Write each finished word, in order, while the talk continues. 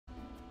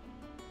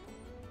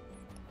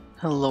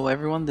Hello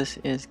everyone, this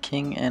is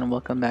King and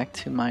welcome back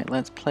to my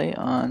Let's Play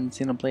on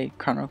Xenoblade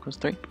Chronicles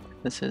 3.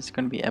 This is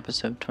going to be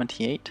episode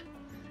 28.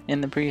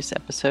 In the previous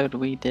episode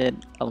we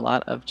did a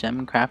lot of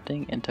gem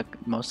crafting and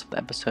took most of the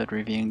episode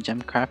reviewing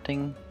gem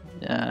crafting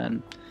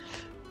and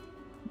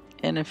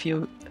a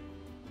few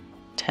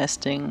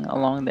testing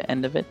along the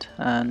end of it,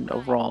 and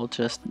overall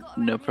just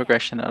no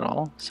progression at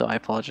all, so I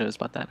apologize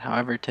about that.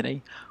 However,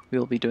 today we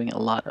will be doing a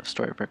lot of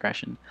story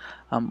progression.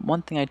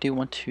 One thing I do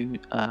want to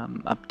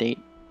update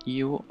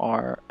you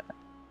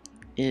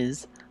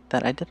is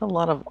that I did a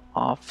lot of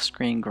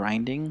off-screen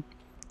grinding,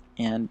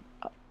 and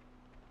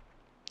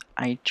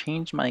I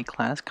changed my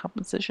class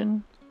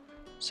composition,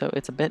 so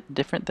it's a bit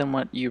different than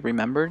what you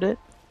remembered it.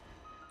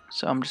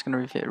 So I'm just gonna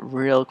review it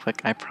real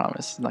quick. I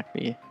promise it's not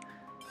gonna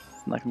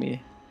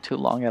be too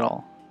long at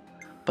all.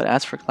 But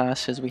as for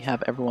classes, we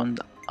have everyone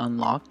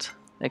unlocked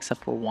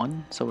except for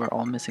one, so we're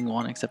all missing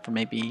one except for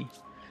maybe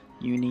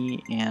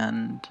Uni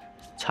and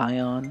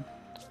Tyon.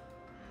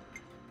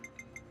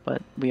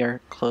 But we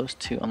are close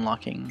to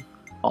unlocking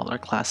all our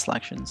class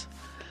selections.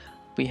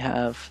 We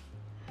have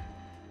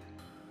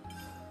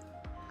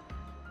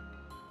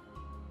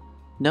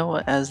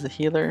Noah as the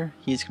healer,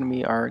 he's going to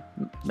be our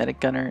medic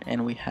gunner,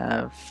 and we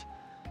have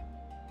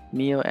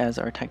Mio as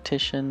our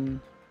tactician,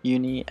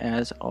 Uni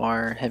as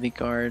our heavy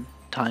guard,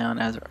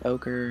 Tyon as our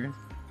ogre,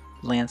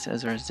 Lance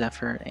as our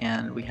Zephyr,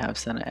 and we have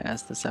Senna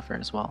as the Zephyr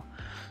as well.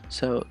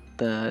 So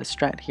the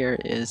strat here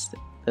is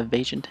the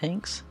evasion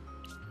tanks,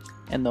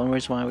 and the only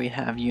reason why we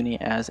have Uni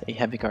as a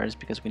heavy guard is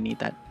because we need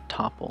that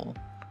topple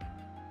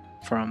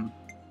from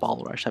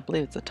Ball Rush. I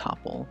believe it's a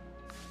topple.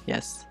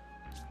 Yes.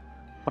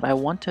 What I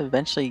want to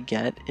eventually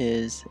get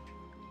is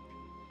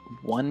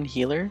one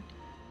healer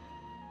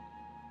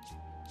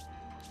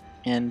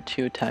and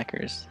two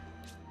attackers.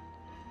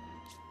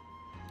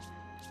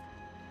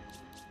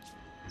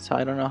 So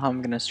I don't know how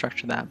I'm going to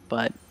structure that,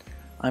 but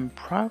I'm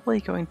probably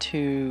going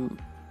to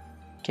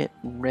get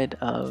rid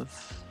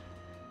of...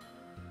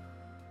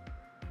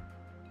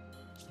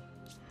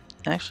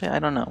 Actually, I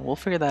don't know. We'll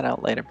figure that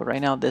out later, but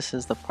right now this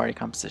is the party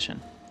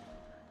composition.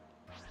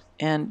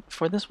 And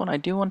for this one, I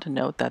do want to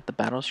note that the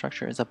battle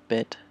structure is a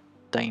bit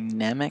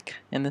dynamic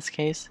in this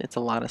case. It's a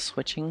lot of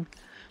switching,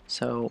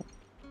 so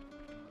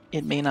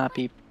it may not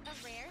be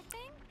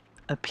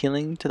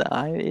appealing to the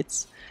eye.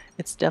 It's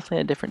definitely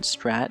a different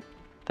strat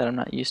that I'm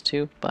not used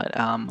to, but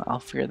I'll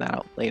figure that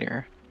out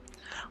later.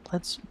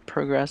 Let's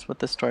progress with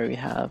the story we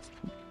have.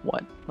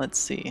 Let's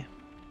see.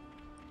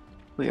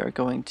 We are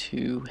going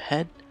to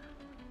head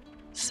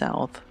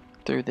south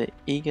through the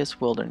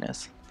Aegis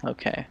Wilderness.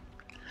 Okay.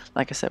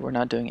 Like I said, we're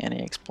not doing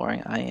any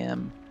exploring. I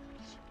am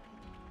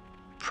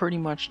pretty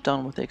much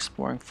done with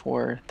exploring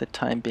for the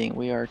time being.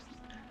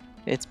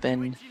 It's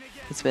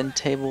been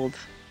tabled,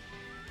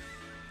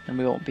 and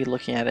we won't be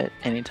looking at it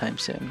anytime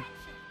soon.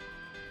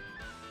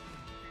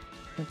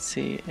 Let's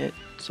see,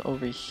 it's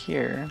over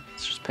here.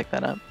 Let's just pick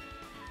that up.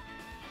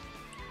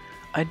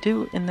 At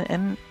the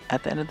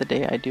end of the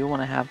day, I do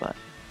want to have a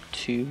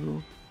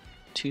two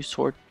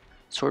sword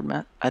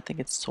I think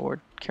it's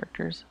sword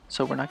characters.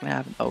 So we're not gonna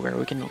have an ogre.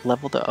 We can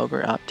level the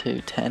ogre up to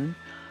 10,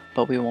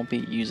 but we won't be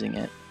using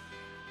it.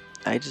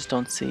 I just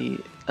don't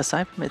see,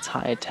 aside from its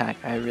high attack,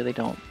 I really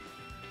don't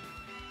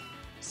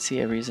see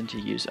a reason to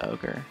use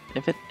ogre.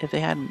 If they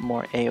had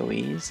more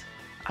AoEs,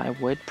 I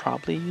would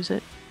probably use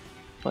it,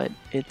 but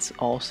it's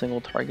all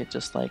single target,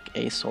 just like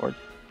a sword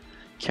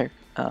character.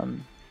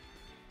 I'm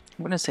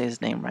gonna say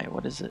his name right.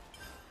 What is it?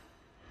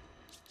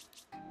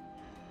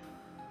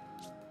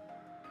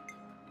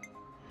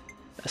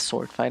 A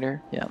sword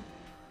fighter, yeah.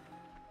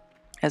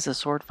 As a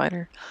sword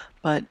fighter,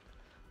 but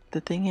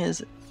the thing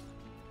is,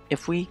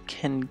 if we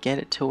can get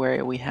it to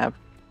where we have,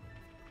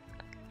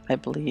 I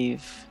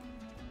believe,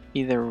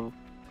 either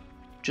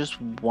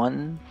just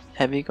one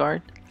heavy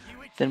guard,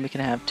 then we can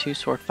have two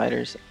sword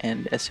fighters,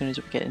 and as soon as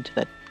we get into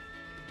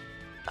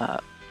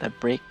that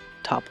break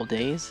topple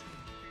days,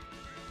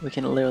 we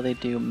can literally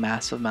do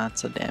massive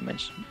amounts of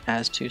damage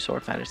as two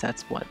sword fighters.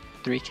 That's what,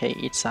 3k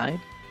each side?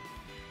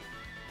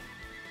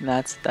 And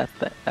that's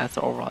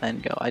the overall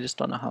end goal. I just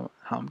don't know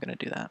how I'm gonna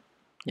do that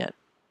yet.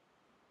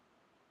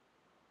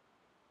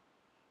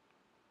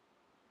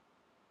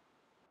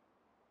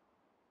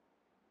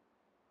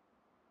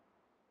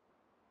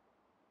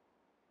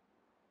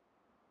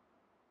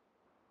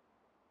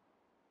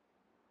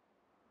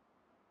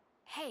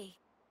 Hey,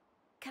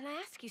 can I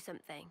ask you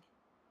something?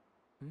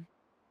 Hmm?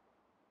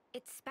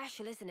 It's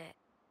special, isn't it?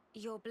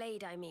 Your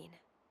blade, I mean.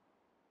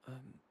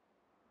 Um,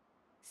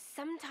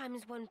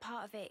 Sometimes one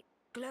part of it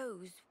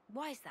glows.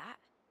 Why's that?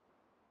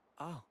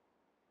 oh,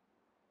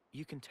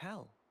 you can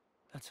tell.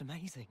 That's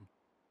amazing.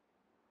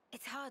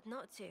 It's hard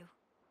not to.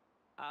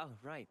 Oh,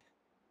 right.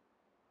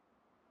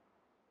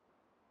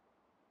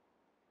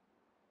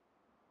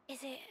 Is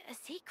it a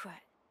secret?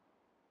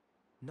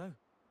 No,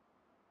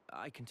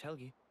 I can tell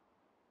you.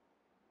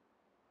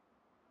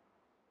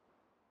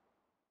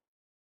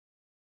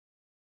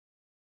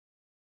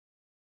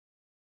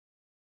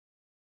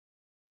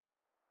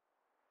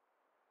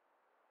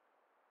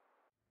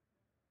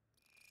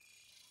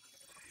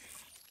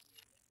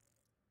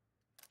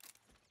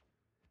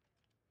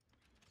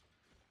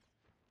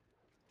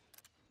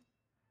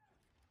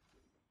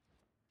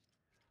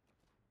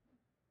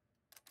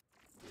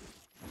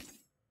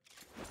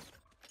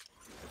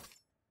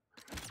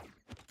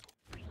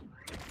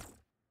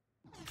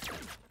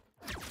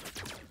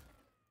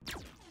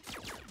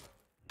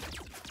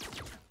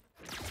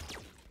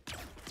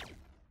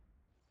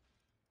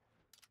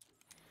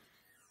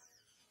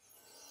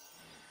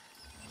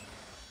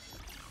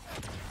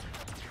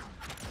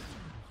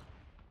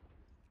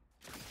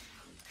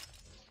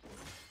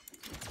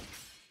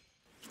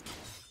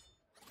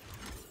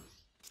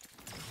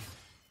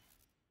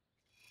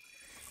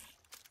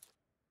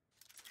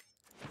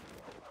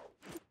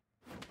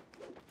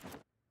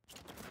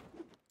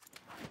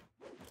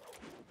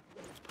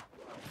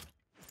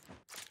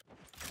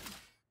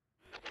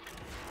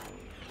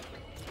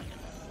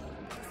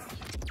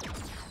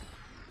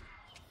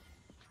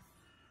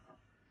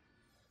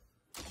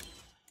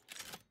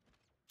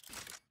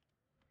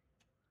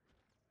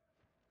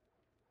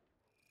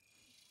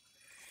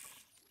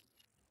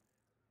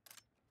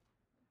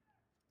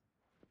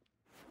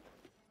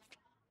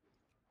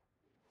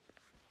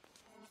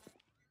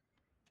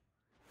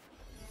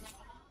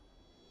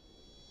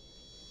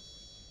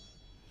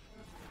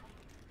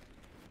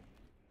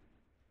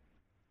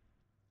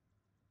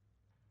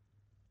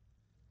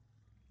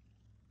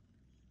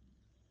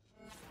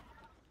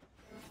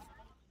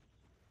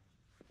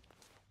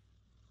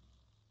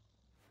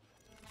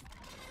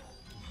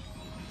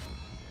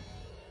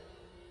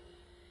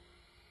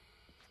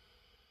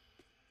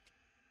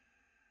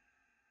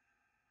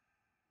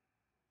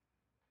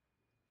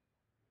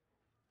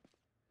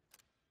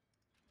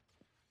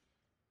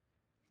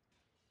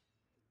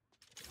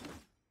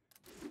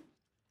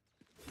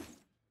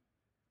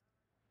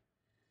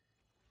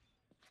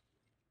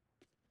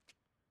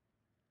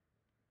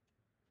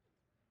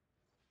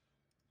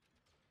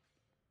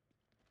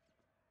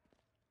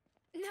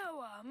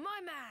 Noah,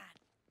 my man!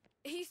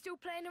 Are you still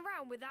playing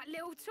around with that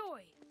little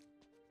toy?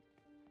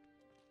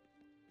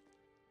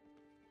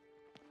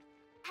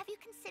 Have you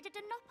considered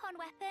a knock-on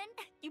weapon?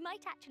 You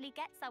might actually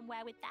get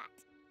somewhere with that.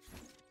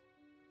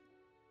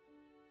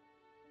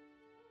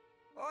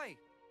 Oi!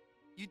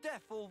 You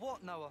deaf or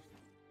what, Noah?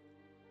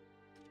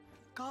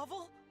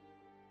 Garvel?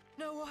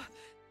 Noah,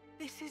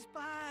 this is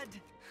bad.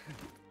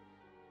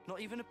 Not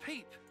even a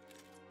peep.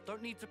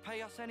 Don't need to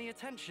pay us any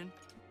attention.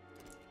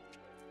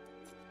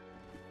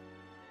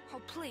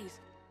 Oh, please.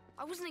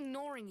 I wasn't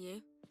ignoring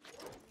you.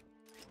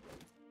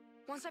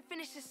 Once I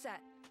finish this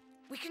set,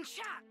 we can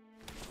chat!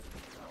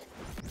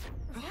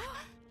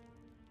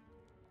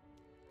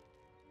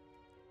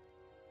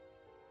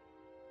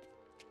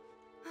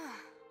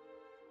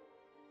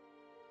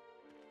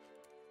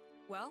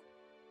 Well,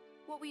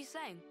 what were you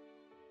saying?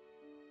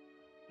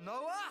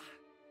 Noah!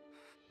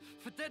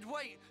 For dead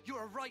weight,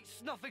 you're a right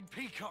snuffing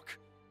peacock.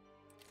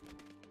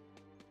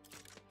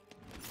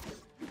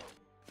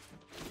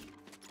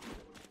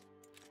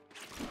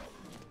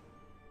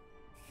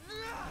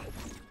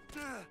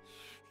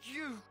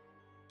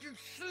 You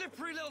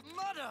slippery little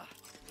mudder!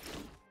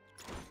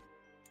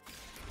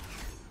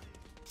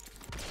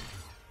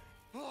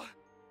 Oh.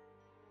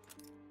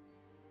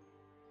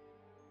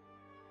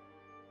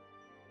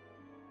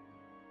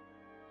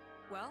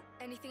 Well,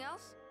 anything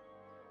else?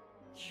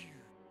 You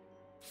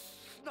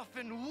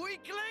snuffing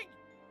weakling!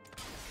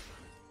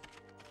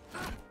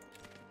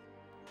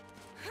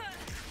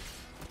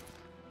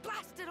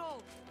 Blast it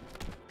all!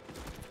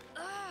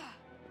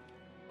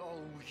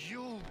 Oh,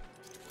 you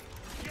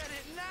get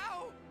it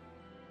now!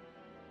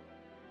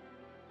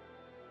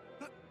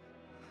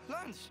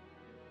 Lance!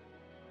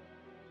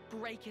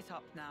 Break it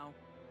up now.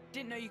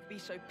 Didn't know you could be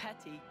so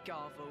petty,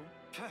 Garvel.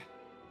 Peh.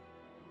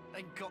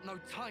 Ain't got no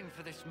time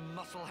for this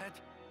musclehead.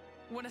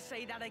 Wanna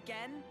say that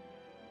again?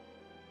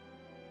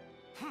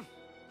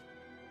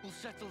 We'll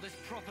settle this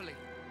properly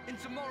in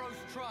tomorrow's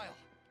trial.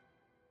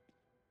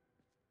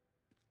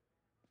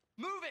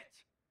 Move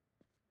it!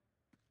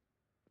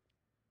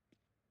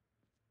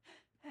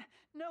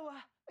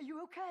 Noah, are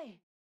you okay?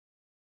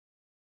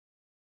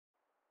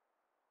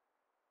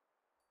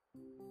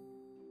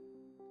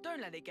 Don't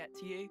let it get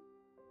to you.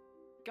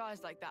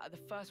 Guys like that are the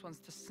first ones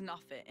to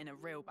snuff it in a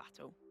real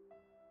battle.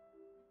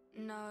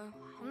 No,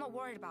 I'm not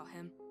worried about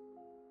him.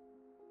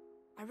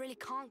 I really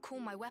can't cool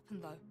my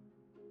weapon, though.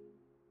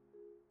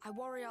 I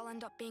worry I'll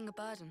end up being a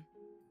burden.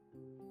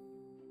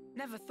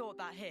 Never thought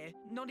that here,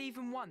 not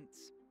even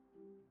once.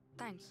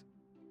 Thanks.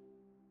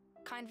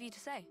 Kind of you to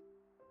say.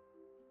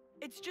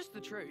 It's just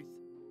the truth.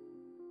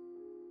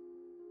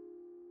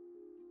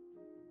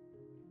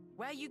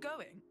 Where are you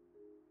going?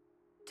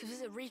 To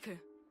visit Riku,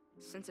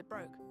 since it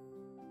broke.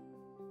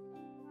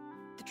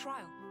 The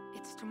trial,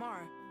 it's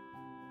tomorrow.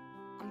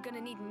 I'm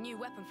gonna need a new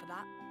weapon for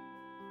that.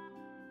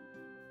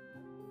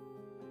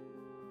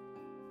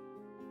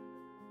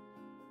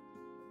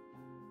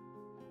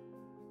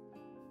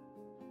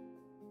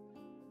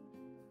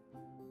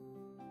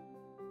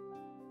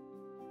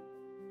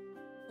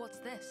 What's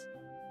this?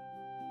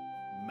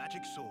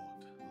 Magic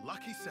sword,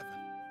 lucky 7.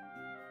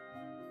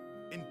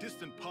 In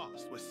distant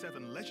past were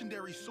 7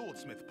 legendary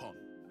swordsmith pon.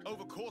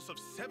 Over course of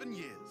 7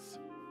 years,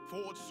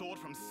 forged sword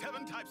from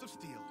 7 types of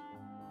steel.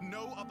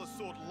 No other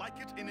sword like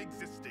it in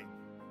existing.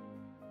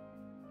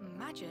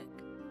 Magic?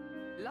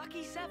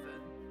 Lucky 7?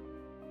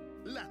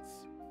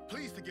 Lance,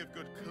 pleased to give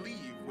good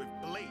cleave with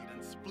blade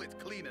and split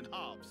clean in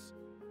halves.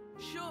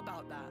 Sure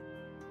about that?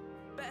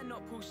 Better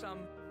not pull some,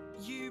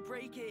 you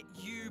break it,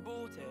 you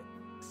bought it,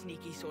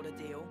 sneaky sort of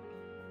deal.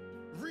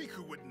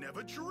 Riku would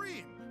never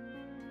dream.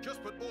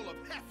 Just put all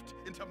of heft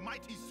into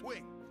mighty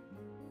swing.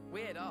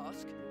 Weird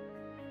ask.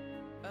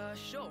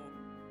 Sure.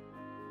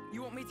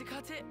 You want me to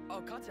cut it?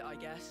 I'll cut it, I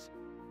guess.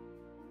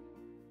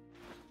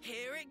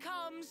 Here it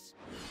comes!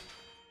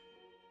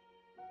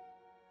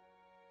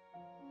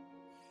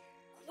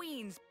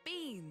 Queen's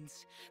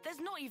beans! There's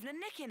not even a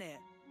nick in it!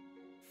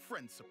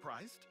 Friend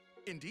surprised?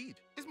 Indeed,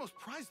 is most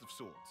prized of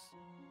swords.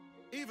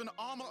 Even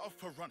armor of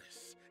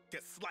Ferronis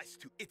gets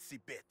sliced to itsy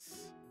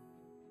bits.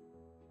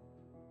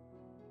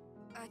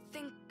 I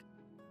think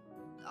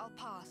I'll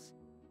pass.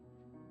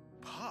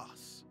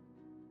 Pass?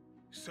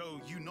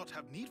 So you not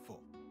have need for?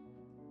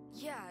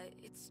 Yeah,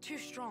 it's too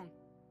strong.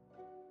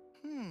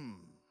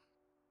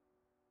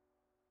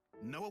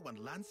 Noah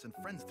want Lance and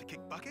friends to kick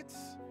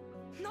buckets?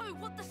 No,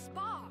 what the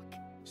spark?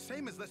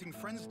 Same as letting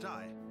friends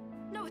die.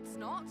 No, it's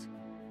not.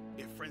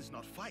 If friends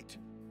not fight,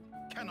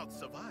 cannot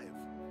survive.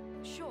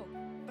 Sure,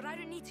 but I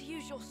don't need to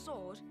use your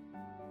sword.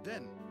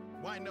 Then,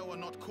 why Noah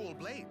not call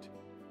blade?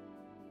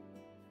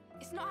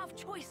 It's not out of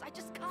choice, I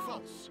just can't.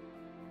 False.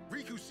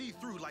 Riku see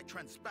through like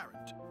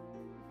transparent.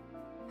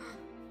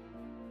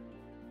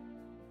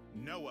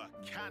 Noah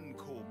can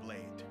call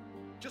blade.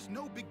 Just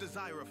no big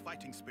desire of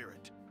fighting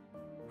spirit.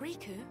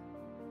 Riku?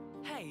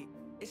 Hey,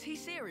 is he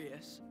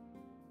serious?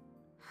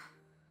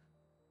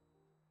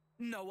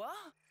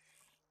 Noah?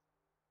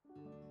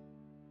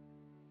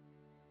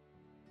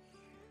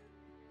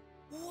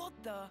 What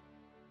the?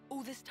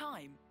 All this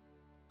time?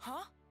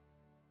 Huh?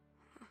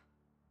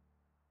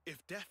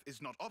 If death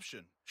is not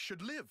option,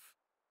 should live.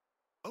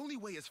 Only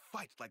way is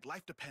fight like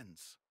life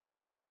depends.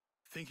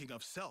 Thinking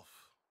of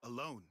self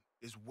alone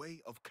is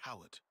way of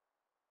coward.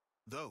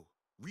 Though,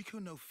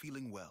 Riku no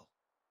feeling well.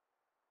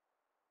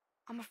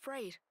 I'm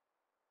afraid.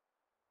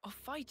 Of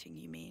fighting,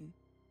 you mean?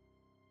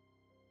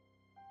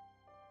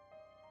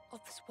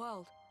 Of this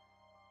world.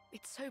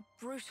 It's so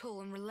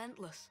brutal and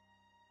relentless.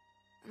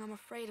 And I'm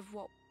afraid of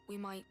what we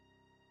might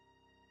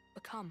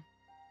become.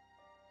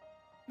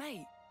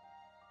 Mate,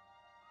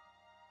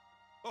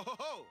 Oh ho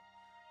ho!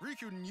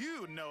 Riku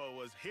knew Noah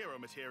was hero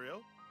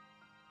material.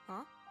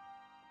 Huh?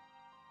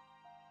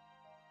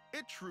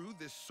 It true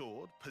this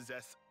sword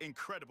possess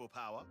incredible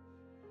power.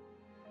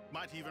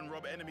 Might even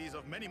rob enemies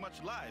of many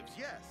much lives,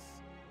 yes.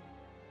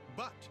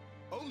 But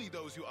only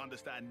those who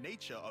understand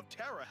nature of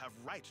terror have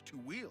right to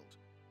wield.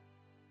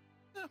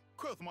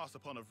 Quoth Master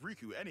Pon of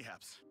Riku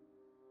anyhaps.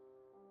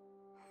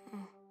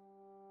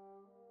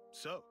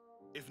 So,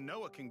 if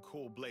Noah can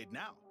call Blade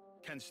now,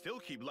 can still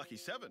keep Lucky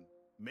 7,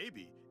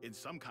 maybe in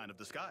some kind of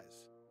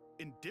disguise.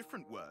 In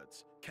different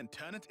words, can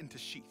turn it into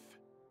sheath.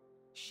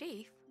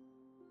 Sheath?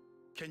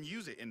 Can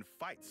use it in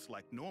fights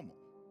like normal.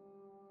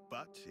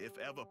 But if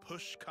ever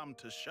push come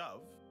to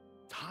shove,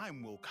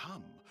 time will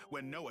come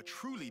when Noah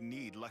truly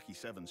need Lucky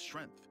 7's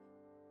strength.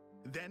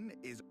 Then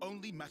is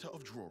only matter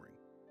of drawing.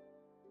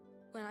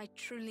 When I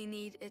truly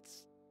need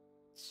its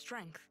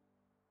strength.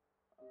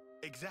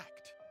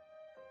 Exact.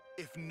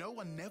 If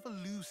Noah never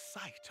lose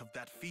sight of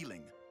that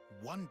feeling,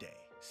 one day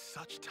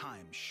such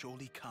time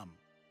surely come.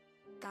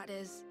 That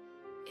is,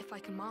 if I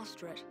can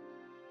master it.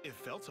 If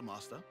fail to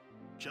master,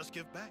 just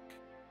give back.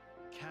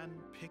 Can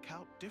pick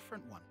out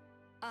different one.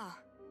 Ah,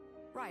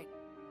 right.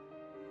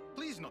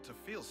 Please not to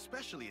feel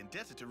specially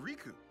indebted to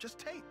Riku. Just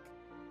take.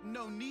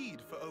 No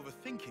need for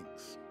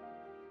overthinkings.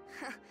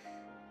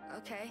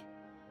 Okay,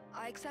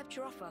 I accept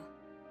your offer.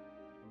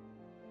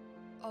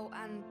 Oh,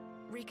 and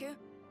Riku,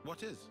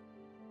 What is?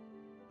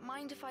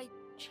 mind if I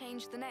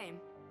change the name?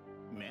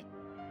 Meh.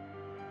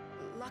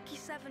 Lucky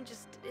 7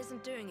 just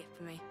isn't doing it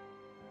for me.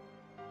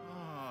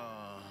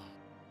 Ah.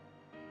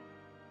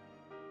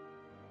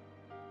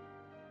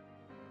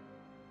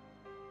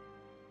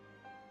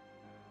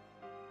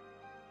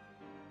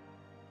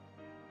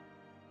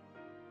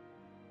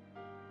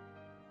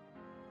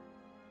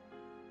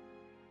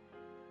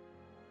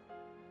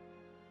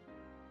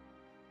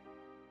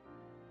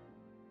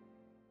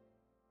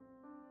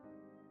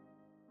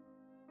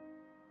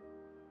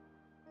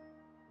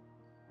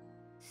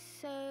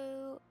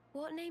 So,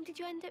 what name did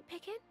you end up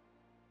picking?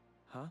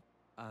 Huh?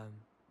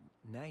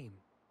 Name?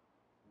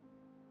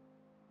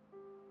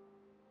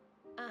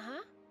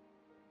 Uh-huh.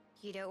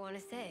 You don't want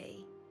to say?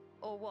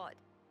 Or what?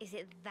 Is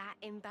it that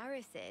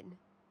embarrassing?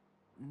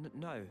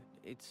 No,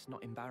 it's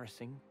not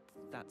embarrassing.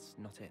 That's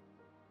not it.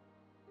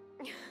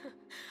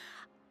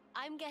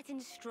 I'm getting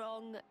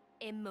strong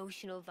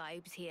emotional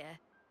vibes here.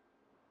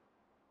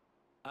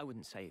 I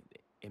wouldn't say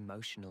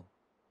emotional,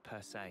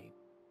 per se.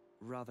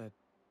 Rather,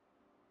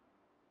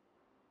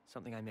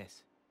 something I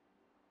miss.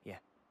 Yeah.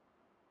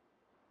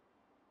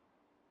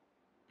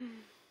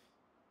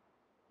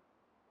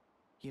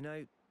 You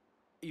know,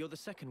 you're the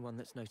second one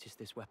that's noticed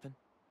this weapon.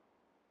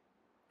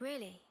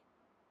 Really?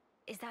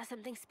 Is that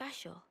something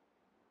special?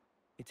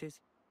 It is.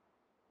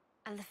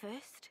 And the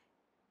first?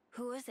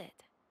 Who was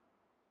it?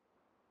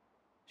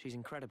 She's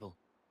incredible.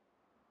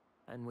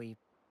 And we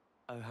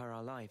owe her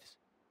our lives.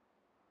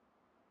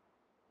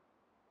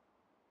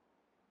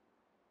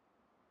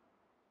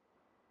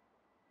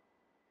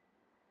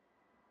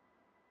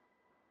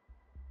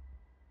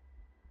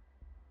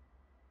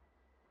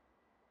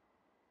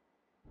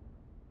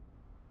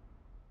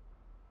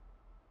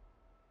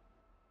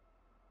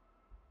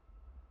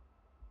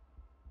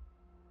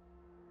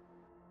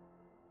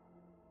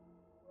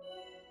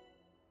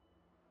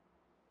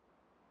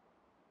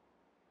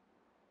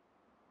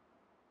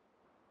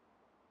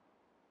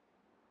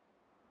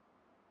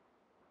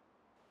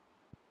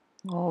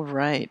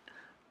 Alright.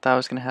 Thought I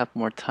was going to have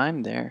more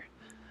time there.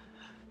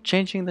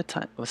 Changing the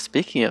time. Well,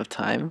 speaking of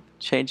time,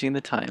 changing the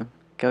time.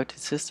 Go to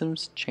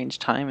Systems, change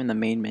time in the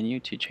main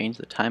menu to change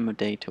the time of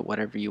day to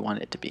whatever you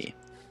want it to be.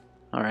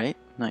 Alright,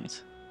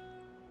 nice.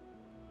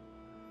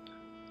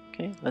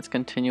 Okay, let's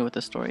continue with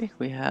the story.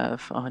 We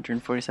have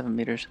 147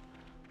 meters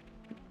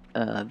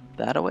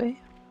that away.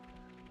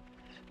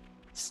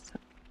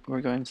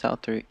 We're going south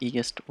through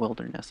Aegis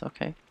Wilderness,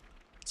 okay.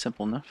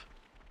 Simple enough.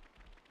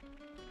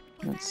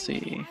 Let's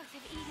see.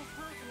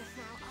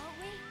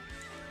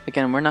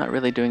 Again, we're not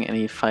really doing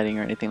any fighting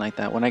or anything like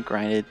that. When I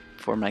grinded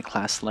for my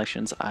class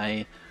selections,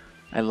 I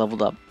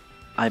leveled up,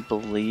 I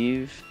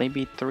believe,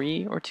 maybe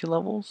 3 or 2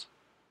 levels.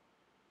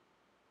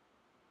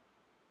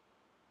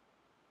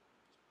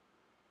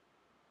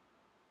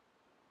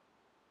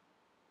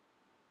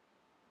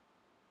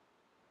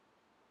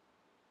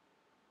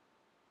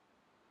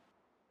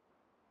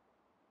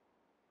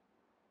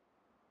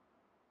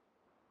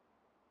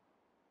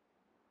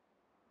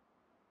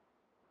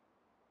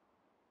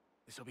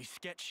 This'll be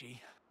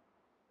sketchy.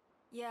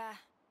 Yeah,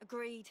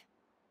 agreed.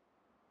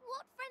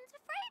 What friends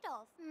afraid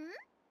of, hmm?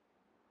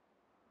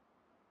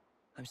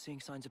 I'm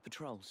seeing signs of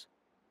patrols.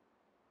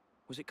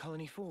 Was it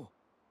Colony 4?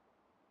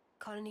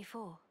 Colony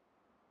 4.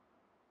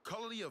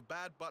 Colony of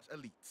bad but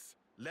elites,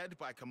 led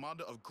by a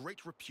commander of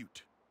great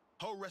repute.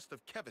 Whole rest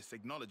of Kevis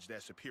acknowledge their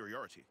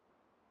superiority.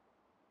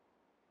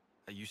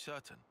 Are you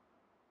certain?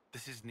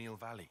 This is Neil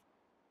Valley.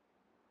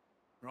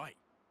 Right.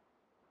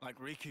 Like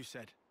Riku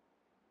said.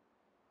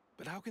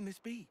 But how can this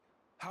be?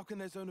 How can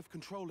their zone of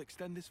control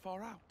extend this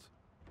far out?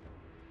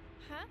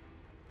 Huh?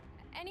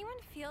 Anyone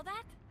feel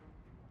that?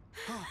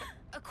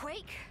 A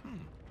quake?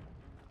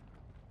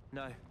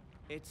 No,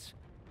 it's...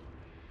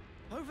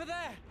 over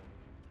there!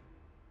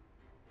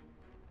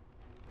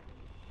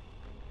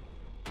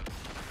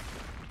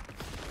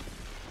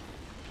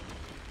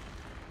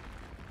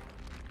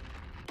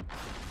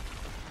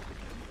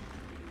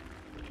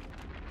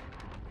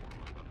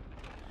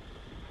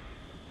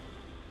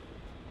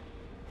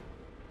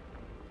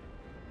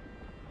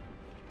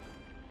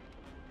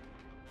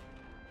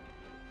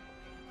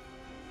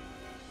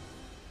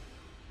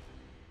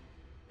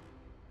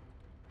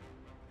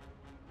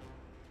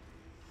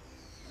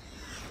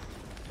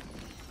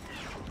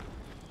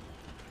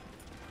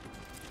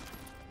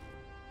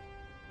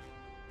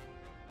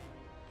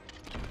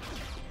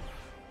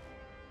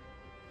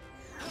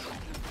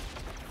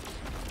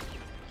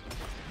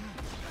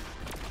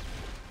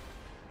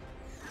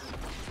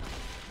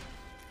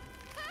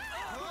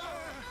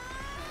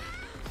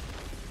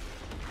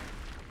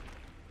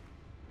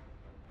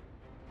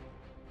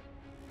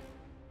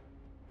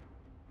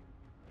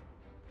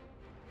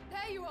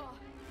 There you are!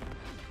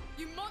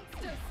 You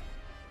monsters!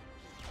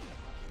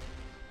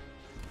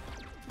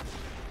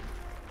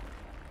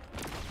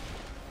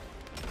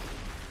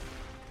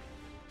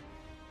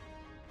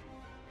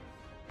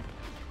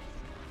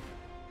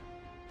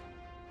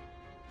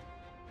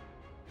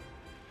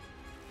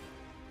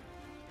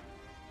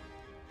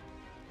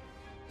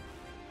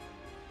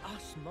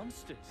 Us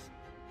monsters?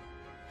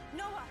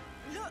 Noah,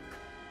 look!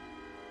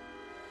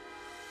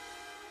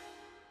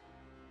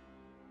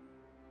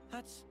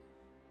 That's...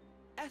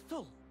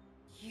 Ethel!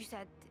 You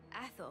said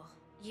Ethel.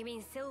 You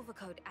mean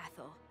Silvercoat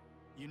Ethel.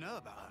 You know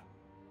about her?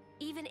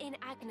 Even in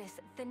Agnes,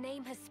 the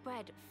name has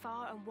spread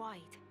far and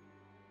wide.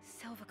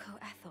 Silvercoat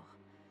Ethel.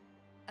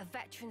 A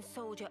veteran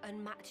soldier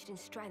unmatched in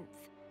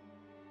strength.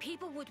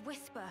 People would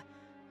whisper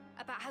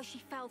about how she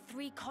felled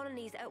 3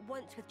 colonies at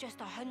once with just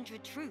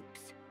 100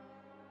 troops.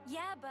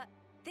 Yeah, but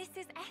this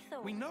is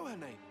Ethel. We know her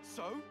name,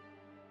 so?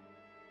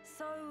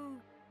 So,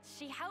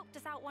 she helped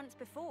us out once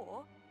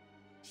before.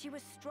 She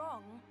was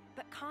strong,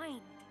 but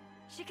kind.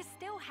 She could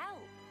still help.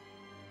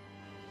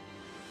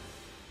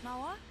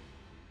 Noah?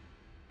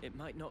 It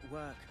might not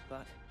work,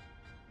 but...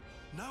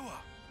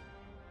 Noah!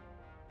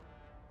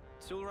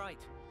 it's all right.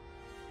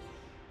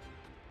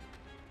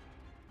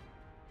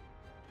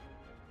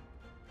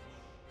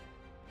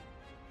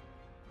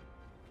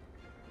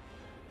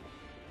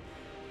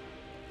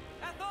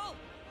 Ethel!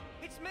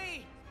 It's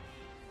me!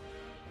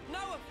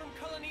 Noah from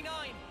Colony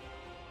 9!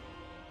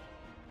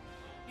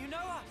 You know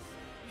us!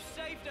 You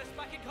saved us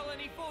back in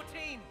Colony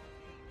 14! You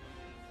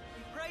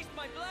praised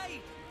my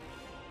blade!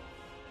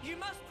 You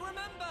must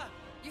remember!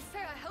 You say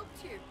I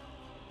helped you?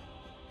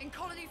 In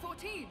Colony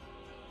 14?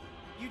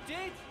 You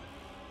did!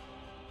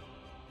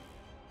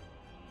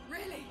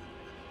 Really?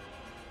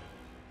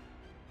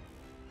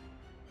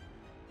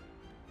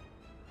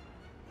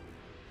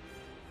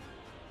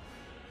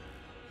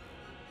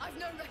 I've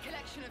no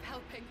recollection of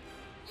helping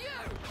you!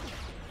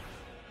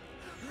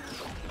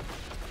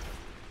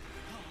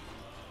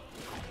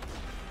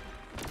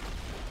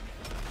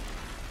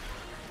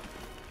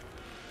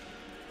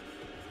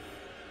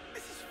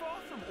 This is far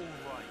from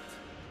all right.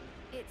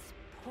 It's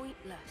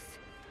pointless.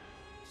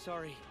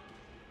 Sorry.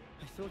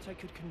 I thought I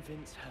could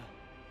convince her.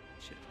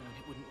 Should have known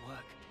it wouldn't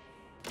work.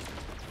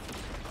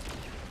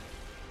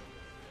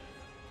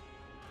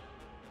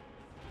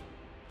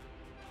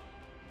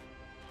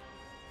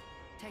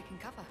 Taking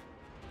cover.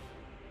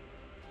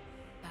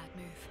 Bad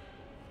move.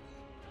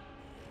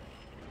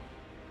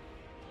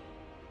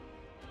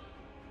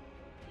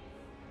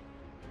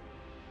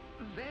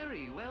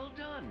 Very well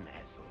done,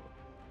 Ethel.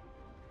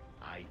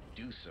 I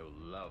do so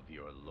love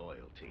your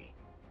loyalty.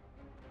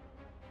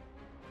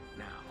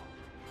 Now,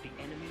 the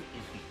enemy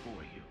is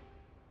before you.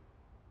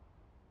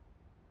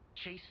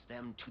 Chase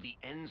them to the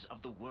ends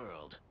of the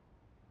world.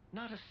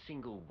 Not a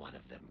single one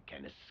of them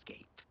can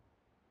escape.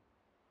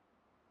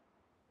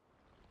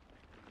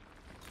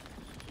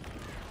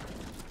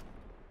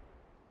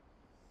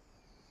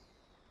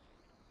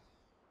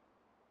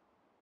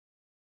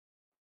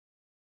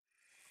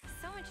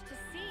 So much to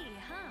see,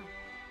 huh?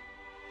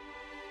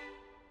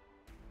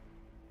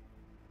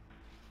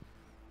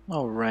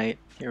 Alright,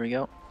 here we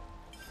go.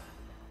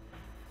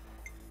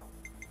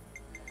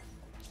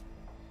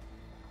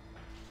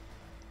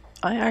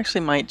 I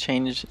actually might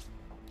change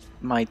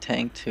my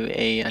tank to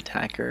a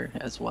attacker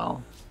as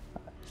well.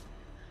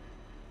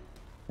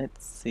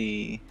 Let's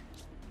see.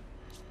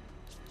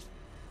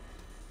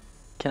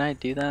 Can I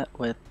do that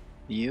with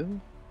you?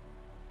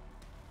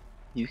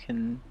 You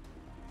can...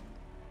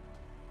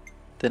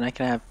 Then I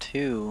can have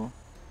 2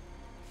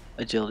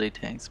 agility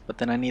tanks, but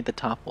then I need the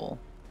topple.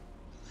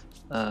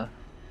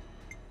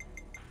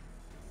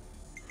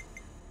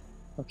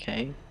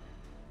 Okay.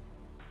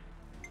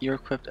 You're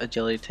equipped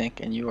agility tank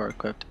and you are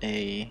equipped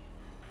a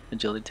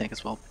agility tank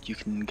as well, but you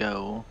can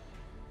go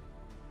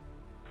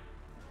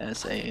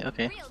as a,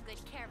 okay.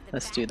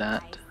 Let's do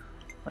that.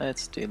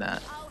 Let's do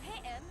that.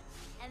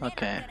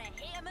 Okay.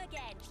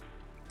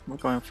 We're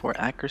going for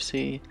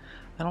accuracy.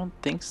 I don't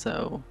think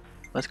so.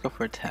 Let's go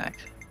for attack.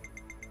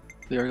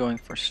 We are going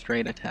for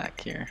straight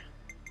attack here.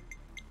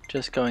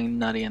 Just going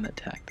nutty in the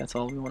attack. That's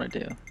all we want to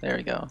do. There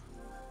we go.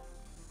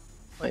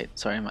 Wait,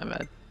 sorry, my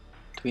bad.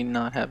 Do we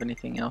not have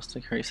anything else to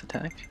increase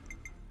attack?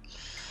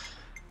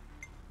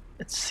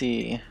 Let's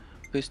see.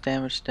 Boost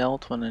damage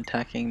dealt when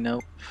attacking.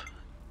 Nope.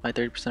 By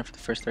 30% for the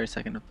first 30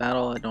 seconds of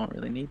battle. I don't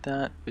really need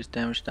that. Boost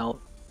damage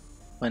dealt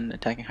when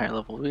attacking higher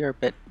level. We are a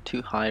bit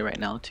too high right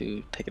now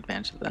to take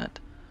advantage of that.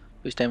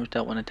 Boost damage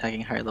dealt when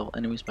attacking higher level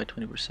enemies by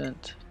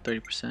 20%,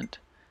 30%.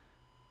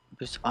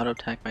 Boost auto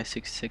attack by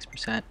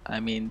 66%. I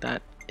mean,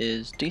 that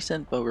is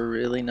decent, but we're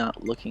really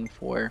not looking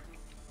for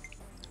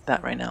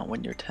that right now.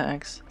 When your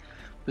attacks,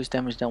 boost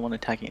damage dealt when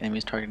attacking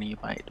enemies targeting you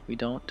by it. We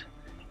don't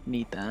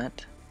need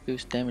that.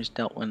 Boost damage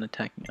dealt when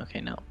attacking.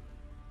 Okay, no.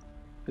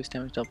 Boost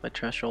damage dealt by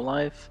terrestrial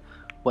life.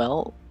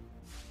 Well,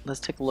 let's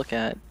take a look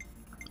at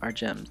our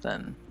gems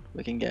then.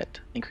 We can get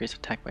increased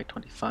attack by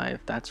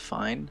 25. That's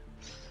fine.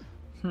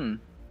 I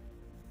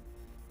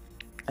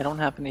don't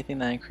have anything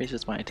that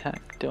increases my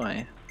attack, do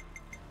I?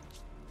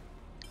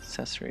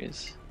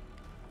 Accessories.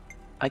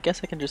 I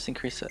guess I can just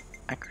increase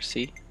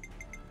accuracy,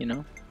 you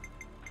know?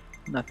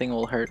 Nothing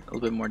will hurt, a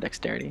little bit more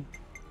dexterity.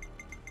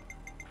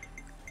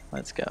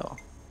 Let's go.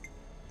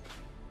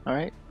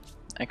 Alright,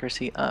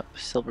 accuracy up,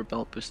 silver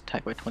belt boost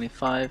attack by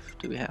 25.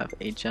 Do we have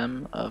a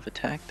gem of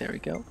attack? There we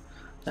go.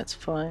 That's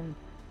fine.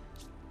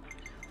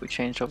 We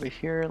changed over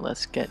here,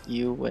 let's get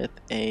you with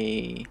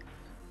a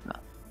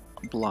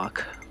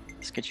block.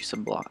 Let's get you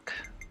some block.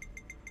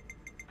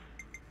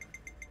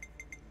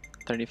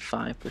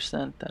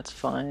 35%, that's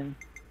fine.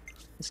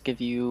 Let's give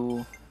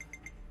you...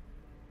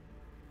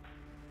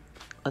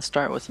 Let's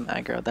start with some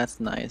aggro,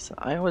 that's nice.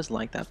 I always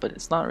like that, but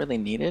it's not really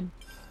needed.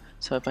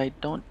 So if I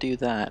don't do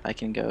that, I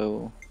can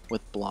go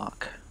with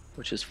block,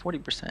 which is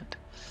 40%.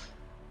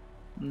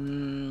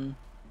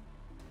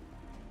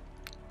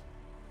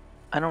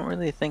 I don't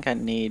really think I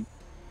need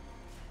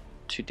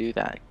to do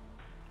that.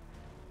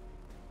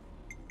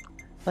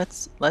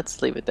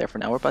 Let's leave it there for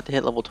now. We're about to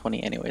hit level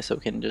 20 anyway, so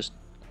we can just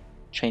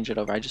change it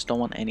over. I just don't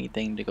want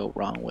anything to go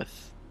wrong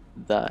with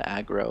the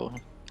aggro,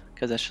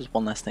 because that's just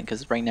one less thing.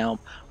 Because right now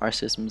our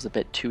system is a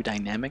bit too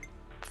dynamic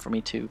for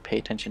me to pay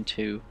attention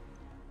to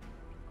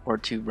or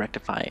to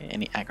rectify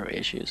any aggro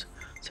issues.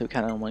 So we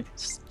kind of want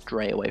to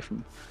stray away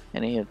from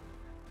any of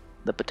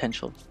the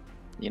potential,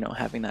 you know,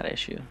 having that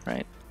issue,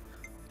 right?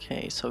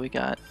 Okay, so we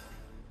got,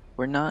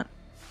 we're not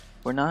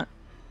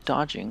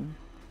dodging,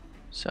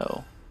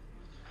 so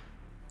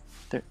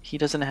there, he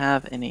doesn't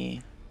have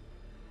any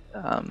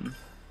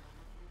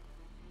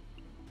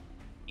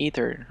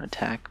ether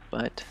attack,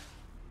 but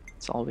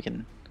it's all we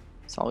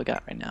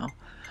got right now.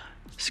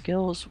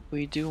 Skills,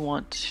 we do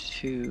want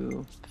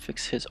to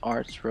fix his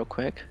arts real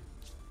quick.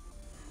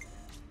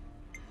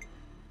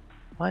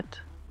 What?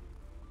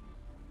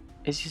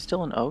 Is he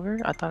still an ogre?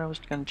 I thought I was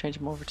gonna change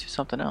him over to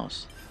something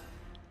else.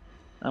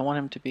 I want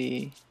him to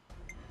be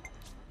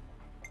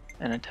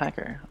an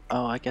attacker.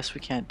 Oh, I guess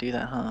we can't do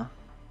that, huh?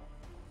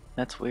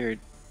 That's weird.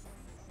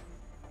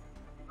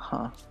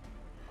 Huh.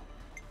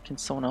 Can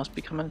someone else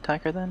become an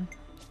attacker then?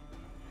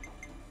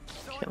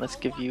 Okay, let's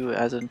give you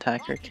as an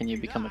attacker. Can you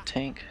become a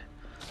tank?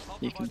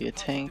 You can be a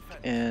tank,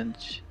 and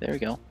there we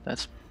go.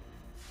 That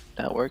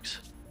works.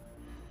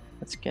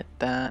 Let's get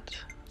that.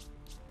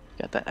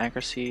 Got that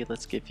accuracy.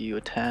 Let's give you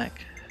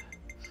attack.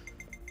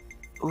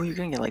 Ooh, you're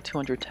gonna get like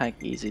 200 attack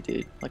easy,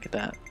 dude. Look at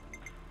that.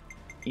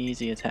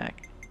 Easy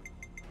attack.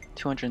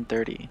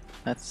 230.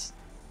 That's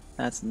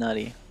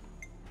nutty.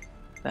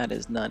 That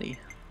is nutty.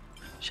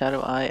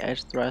 Shadow Eye,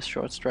 Edge Thrust,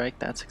 Short Strike.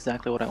 That's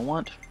exactly what I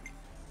want.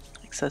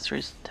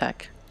 Accessories,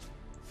 attack.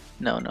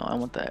 No, I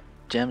want that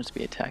gems to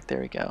be attacked.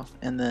 There we go.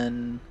 And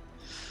then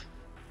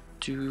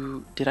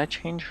did I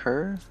change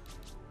her?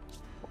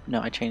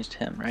 No, I changed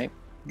him, right?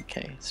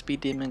 Okay.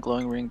 Speed Demon,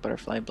 Glowing Ring,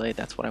 Butterfly Blade.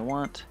 That's what I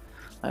want.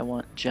 I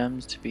want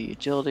gems to be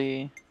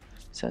agility,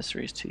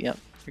 accessories to, yep,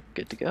 you're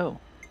good to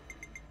go.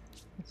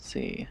 Let's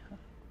see.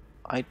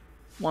 I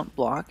want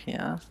block,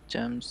 yeah.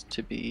 Gems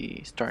to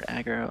be start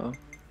aggro,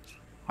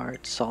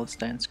 art, solid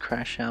stance,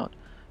 crash out.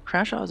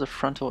 Crash out is a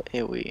frontal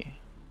AoE.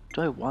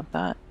 Do I want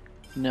that?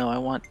 No, I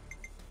want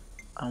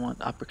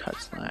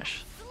uppercut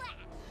slash.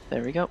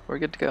 There we go, we're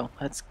good to go.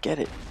 Let's get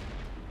it.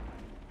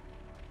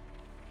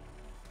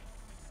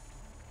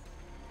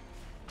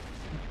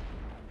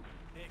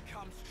 Here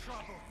comes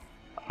trouble.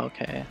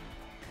 Okay.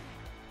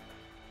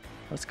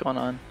 What's going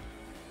on?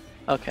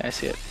 Okay, I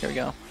see it. Here we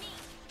go.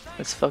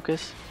 Let's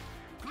focus.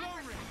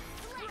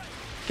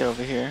 Get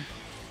over here.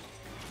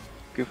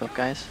 Group up,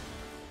 guys.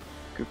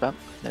 Group up.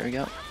 There we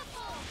go.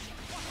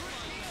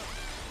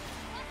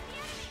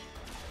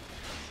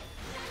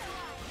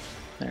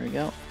 There we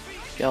go.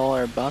 Get all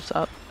our buffs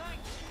up.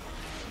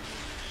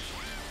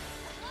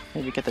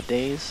 Maybe get the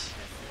daze.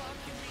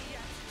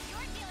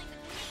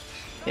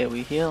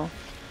 AoE heal.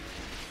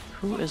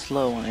 Who is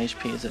low on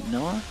HP? Is it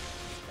Noah?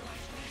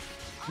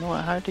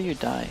 Noah, how do you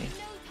die?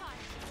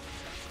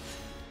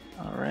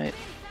 Alright.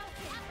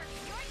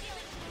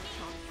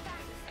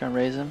 Gonna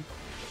raise him.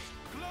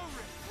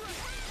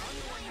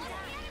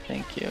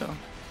 Thank you.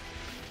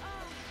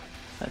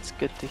 That's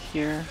good to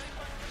hear.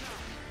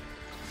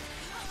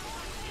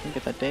 Can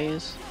get that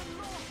daze.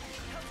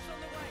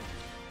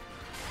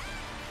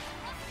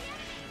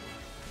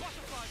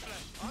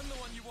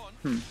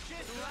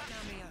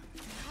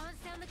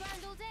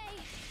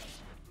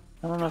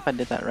 I don't know if I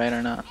did that right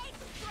or not.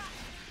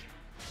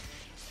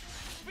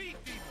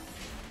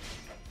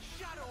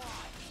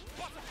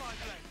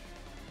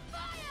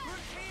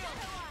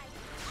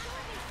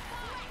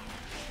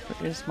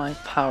 Where is my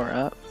power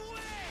up?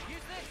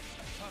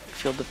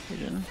 Field of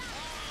vision.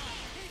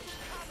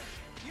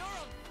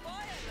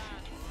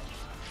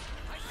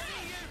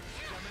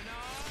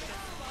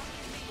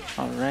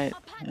 Alright,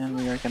 and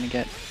we are gonna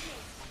get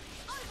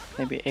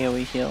maybe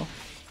AoE heal.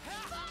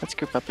 Let's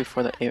group up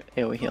before the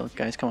AoE heal,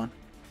 guys, come on.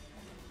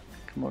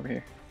 Come over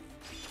here.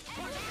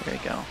 There you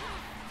go.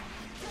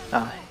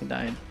 Ah, he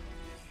died.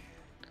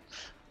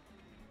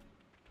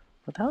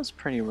 But that was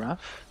pretty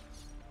rough.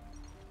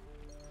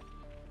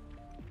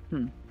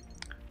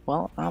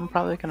 Well, I'm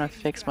probably gonna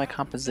fix my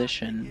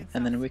composition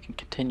and then we can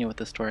continue with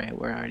the story.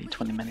 We're already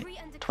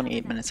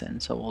 28 minutes in,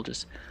 so we'll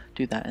just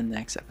do that in the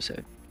next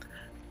episode.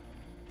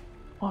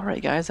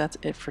 Alright guys, that's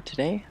it for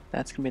today.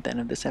 That's gonna be the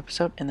end of this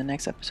episode. In the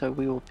next episode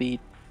we will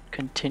be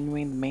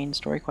continuing the main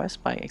story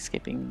quest by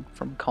escaping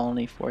from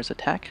Colony 4's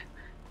attack,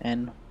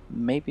 and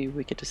maybe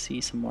we get to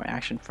see some more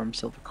action from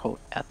Silvercoat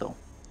Ethel.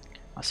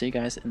 I'll see you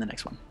guys in the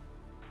next one.